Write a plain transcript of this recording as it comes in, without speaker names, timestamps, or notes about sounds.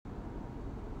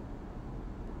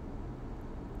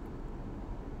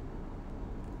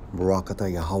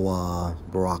Barakatah Yahweh,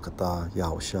 Barakatah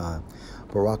Yahushua,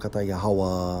 Barakatah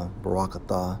Yahweh,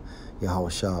 Barakatah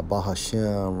Yahushua,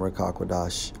 Bahashem,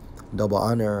 Rekakwadash. Double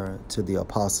honor to the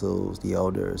apostles, the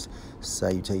elders,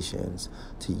 salutations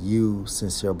to you,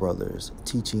 sincere brothers,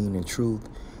 teaching in truth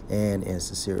and in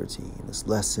sincerity. This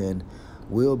lesson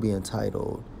will be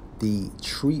entitled The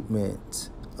Treatment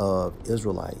of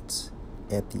Israelites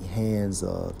at the Hands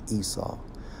of Esau.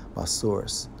 My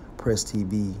source,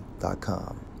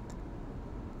 presstv.com.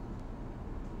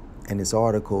 And this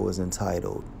article is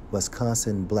entitled,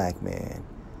 Wisconsin Black Man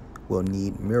Will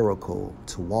Need Miracle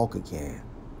to Walk Again.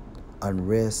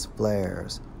 Unrest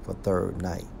Flares for Third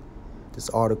Night. This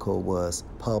article was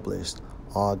published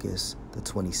August the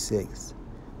 26th,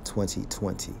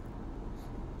 2020.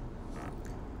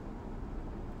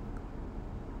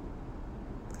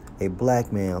 A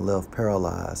black man left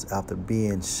paralyzed after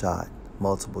being shot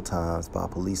multiple times by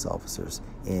police officers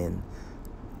in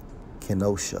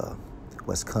Kenosha,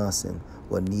 Wisconsin,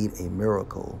 will need a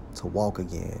miracle to walk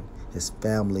again, his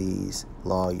family's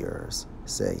lawyers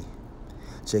say.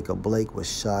 Jacob Blake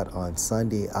was shot on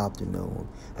Sunday afternoon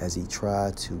as he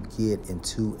tried to get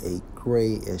into a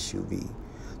gray SUV.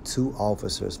 Two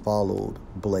officers followed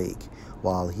Blake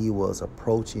while he was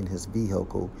approaching his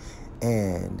vehicle,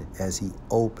 and as he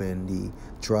opened the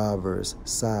driver's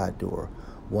side door,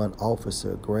 one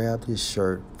officer grabbed his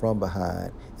shirt from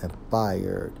behind and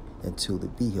fired into the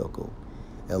vehicle.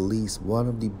 At least one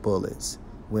of the bullets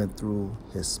went through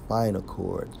his spinal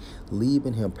cord,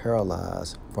 leaving him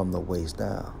paralyzed from the waist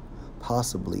down,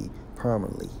 possibly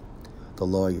permanently, the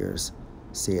lawyers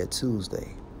said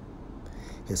Tuesday.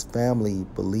 His family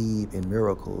believe in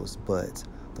miracles, but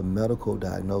the medical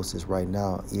diagnosis right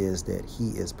now is that he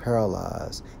is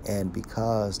paralyzed, and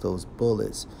because those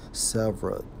bullets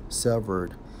severed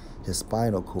his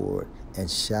spinal cord and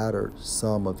shattered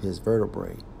some of his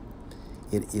vertebrae,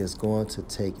 it is going to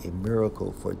take a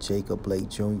miracle for Jacob Blake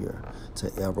Jr.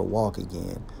 to ever walk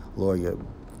again, lawyer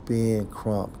Ben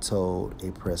Crump told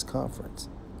a press conference.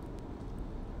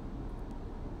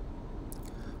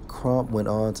 Crump went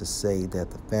on to say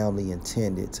that the family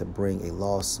intended to bring a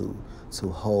lawsuit to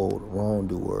hold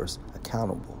wrongdoers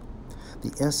accountable.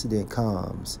 The incident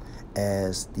comes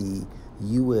as the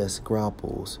U.S.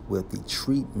 grapples with the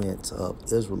treatment of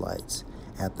Israelites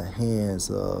at the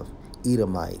hands of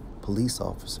Edomite police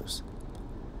officers,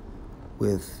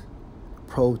 with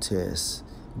protests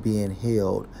being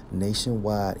held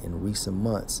nationwide in recent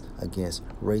months against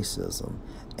racism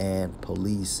and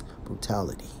police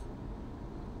brutality.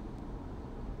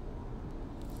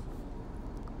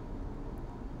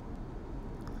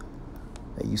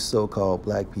 Now, you so-called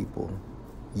black people,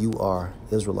 you are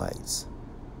Israelites,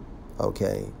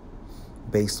 okay?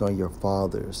 Based on your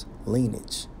father's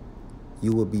lineage,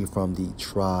 you will be from the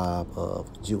tribe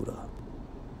of Judah.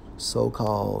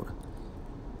 So-called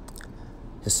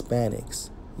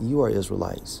Hispanics, you are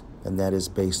Israelites, and that is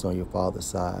based on your father's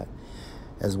side,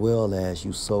 as well as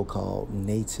you so-called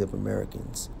Native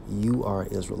Americans. You are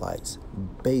Israelites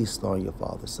based on your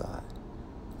father's side.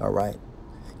 All right?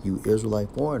 You Israelite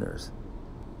foreigners,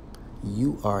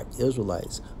 you are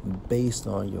Israelites based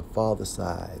on your father's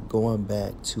side, going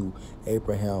back to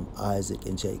Abraham, Isaac,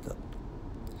 and Jacob.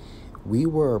 We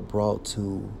were brought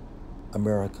to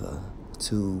America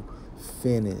to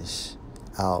finish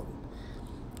out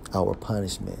our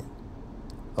punishment,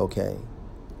 okay?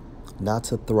 Not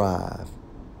to thrive,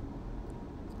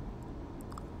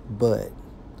 but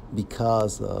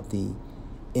because of the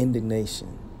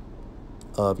indignation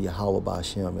of Yahweh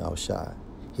Ba'Shem Yahushua,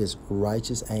 his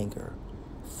righteous anger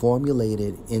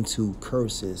formulated into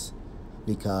curses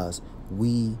because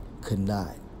we could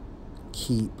not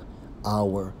keep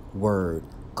our word,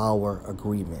 our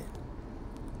agreement.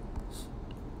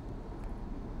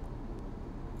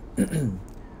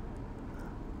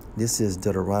 This is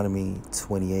Deuteronomy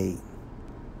 28.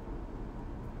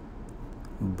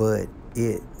 But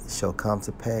it shall come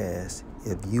to pass,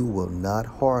 if you will not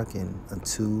hearken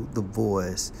unto the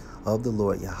voice of the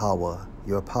Lord Yahweh,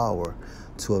 your power,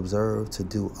 to observe to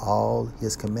do all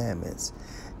his commandments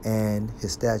and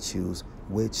his statutes,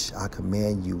 which I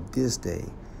command you this day,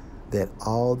 that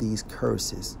all these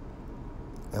curses,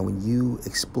 and when you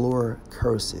explore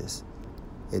curses,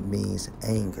 it means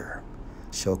anger,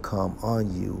 shall come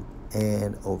on you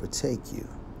and overtake you.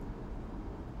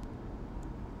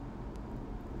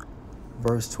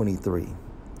 Verse 23,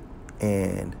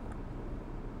 and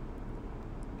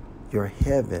your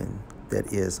heaven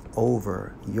that is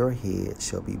over your head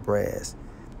shall be brass.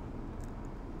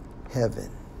 Heaven.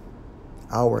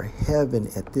 Our heaven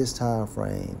at this time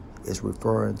frame is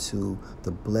referring to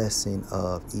the blessing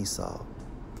of Esau.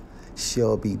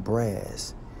 shall be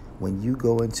brass. When you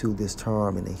go into this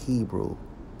term in the Hebrew,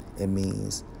 it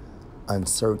means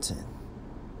uncertain.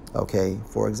 Okay,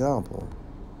 for example,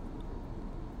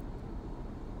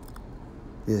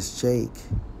 this Jake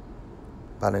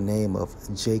by the name of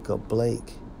Jacob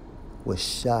Blake was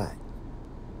shot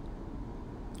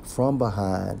from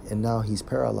behind, and now he's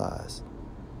paralyzed.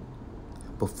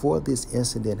 Before this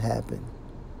incident happened,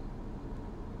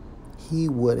 he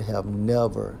would have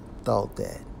never thought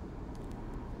that.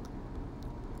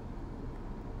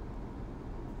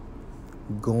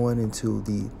 Going into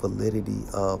the validity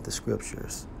of the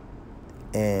scriptures,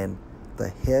 and the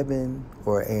heaven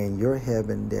and your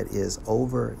heaven that is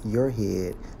over your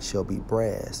head shall be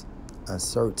brass,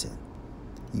 uncertain.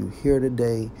 You here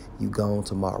today, you gone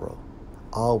tomorrow.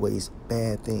 Always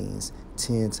bad things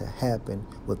tend to happen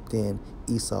within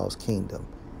Esau's kingdom.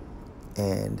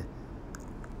 And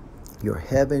your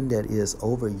heaven that is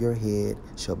over your head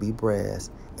shall be brass,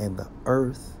 and the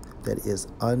earth that is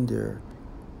under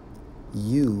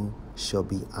you shall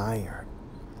be iron.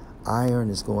 Iron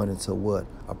is going into what?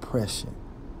 Oppression.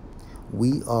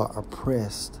 We are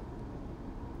oppressed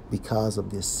because of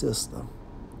this system.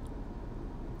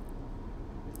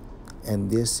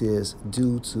 And this is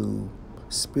due to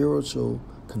spiritual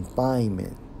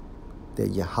confinement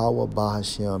that Yahweh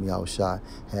Bahashem Yahushua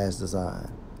has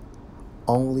designed.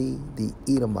 Only the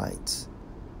Edomites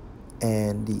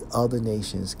and the other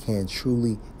nations can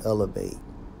truly elevate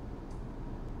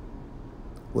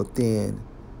within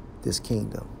this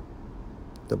kingdom,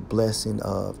 the blessing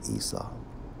of Esau.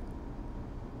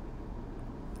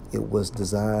 It was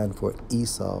designed for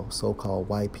Esau, so-called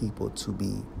white people, to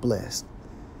be blessed.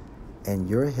 And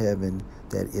your heaven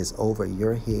that is over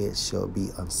your head shall be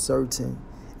uncertain,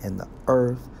 and the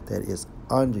earth that is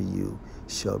under you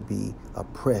shall be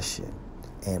oppression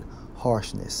and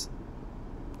harshness.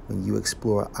 When you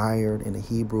explore iron in the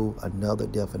Hebrew, another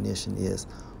definition is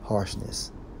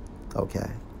harshness.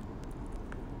 Okay.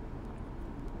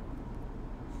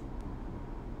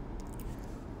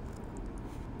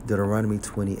 Deuteronomy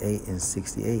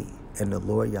 28:68. And the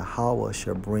Lord Yahweh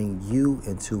shall bring you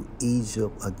into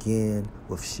Egypt again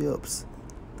with ships,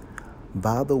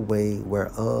 by the way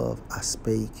whereof I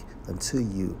spake unto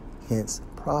you, hence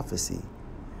prophecy.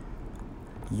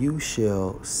 You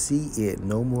shall see it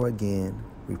no more again,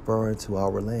 referring to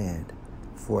our land,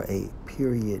 for a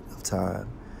period of time.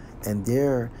 And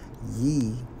there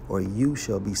ye or you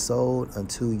shall be sold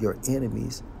unto your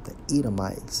enemies, the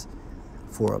Edomites,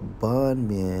 for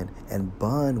bondmen and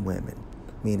bondwomen,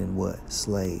 meaning what?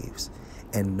 Slaves.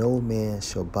 And no man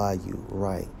shall buy you.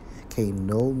 Right. Can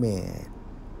no man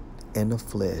in the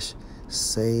flesh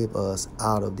save us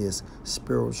out of this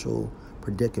spiritual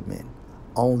predicament?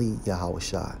 Only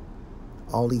Yahushua.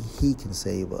 Only he can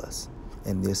save us.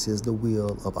 And this is the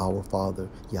will of our Father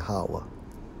Yahweh.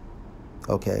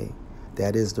 Okay.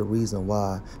 That is the reason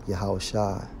why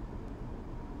Yahushua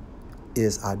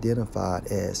is identified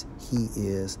as he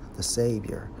is the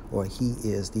Savior, or he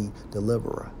is the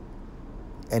deliverer.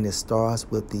 And it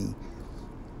starts with the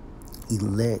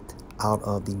elect out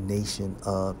of the nation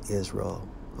of Israel.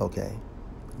 Okay.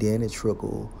 Then it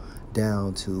trickled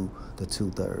down to the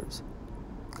 2/3,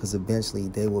 because eventually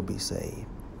they will be saved,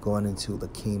 going into the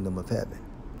kingdom of heaven.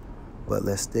 But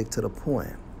let's stick to the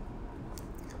point.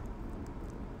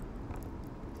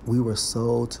 We were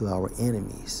sold to our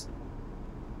enemies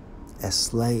as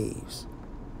slaves.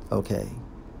 Okay.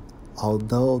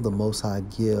 Although the Most High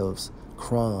gives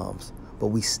crumbs, but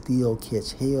we still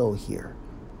catch hell here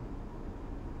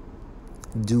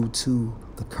due to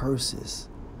the curses.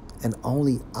 And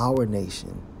only our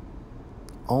nation,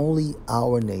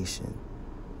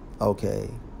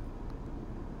 okay,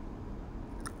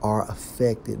 are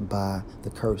affected by the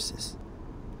curses.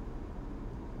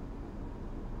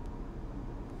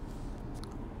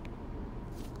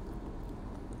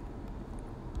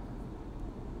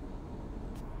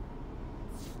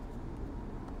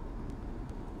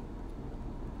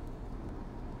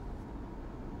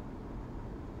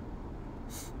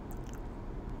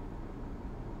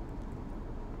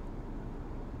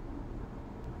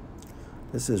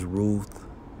 This is Ruth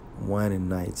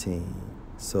 1:19.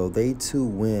 So they too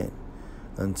went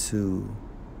unto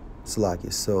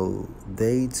Salakia. So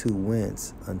they too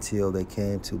went until they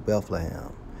came to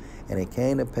Bethlehem. And it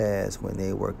came to pass when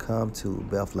they were come to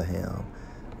Bethlehem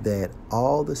that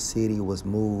all the city was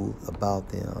moved about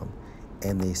them.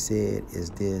 And they said, is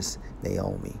this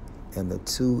Naomi? And the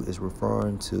two is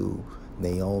referring to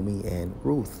Naomi and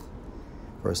Ruth.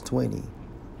 Verse 20.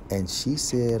 And she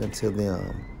said unto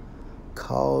them,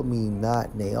 call me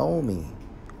not Naomi,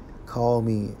 call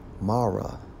me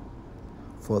Mara,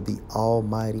 For the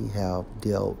Almighty have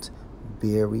dealt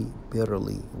very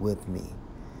bitterly with me.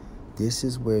 This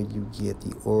is where you get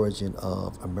the origin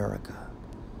of America.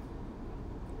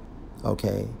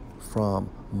 Okay, from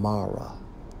Mara.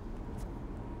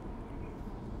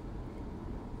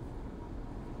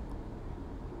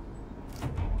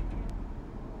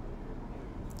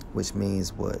 Which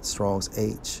means what? Strong's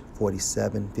H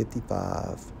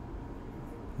 4755.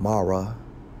 Mara,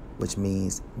 which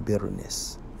means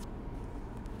bitterness.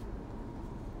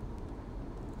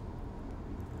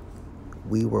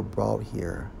 We were brought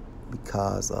here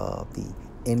because of the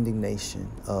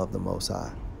indignation of the Most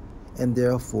High. And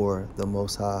therefore, the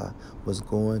Most High was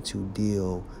going to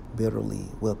deal bitterly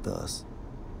with us.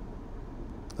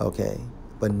 Okay,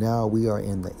 but now we are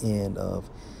in the end of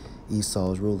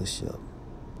Esau's rulership.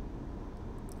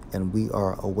 And we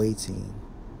are awaiting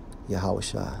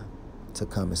Yahushua to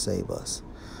come and save us.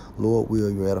 Lord, will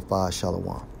you edify?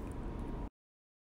 Shalom.